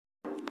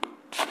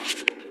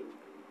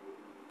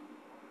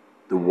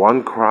the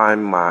one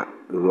crime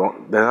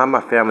they're not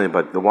my family,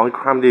 but the one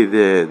crime they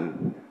did,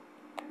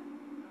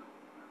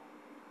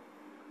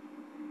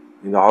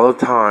 all the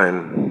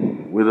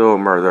time, widow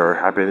murder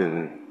happened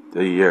in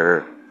the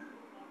year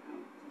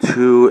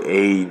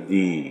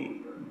 2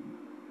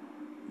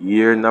 AD,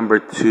 year number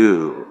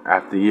 2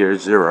 after year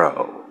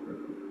 0.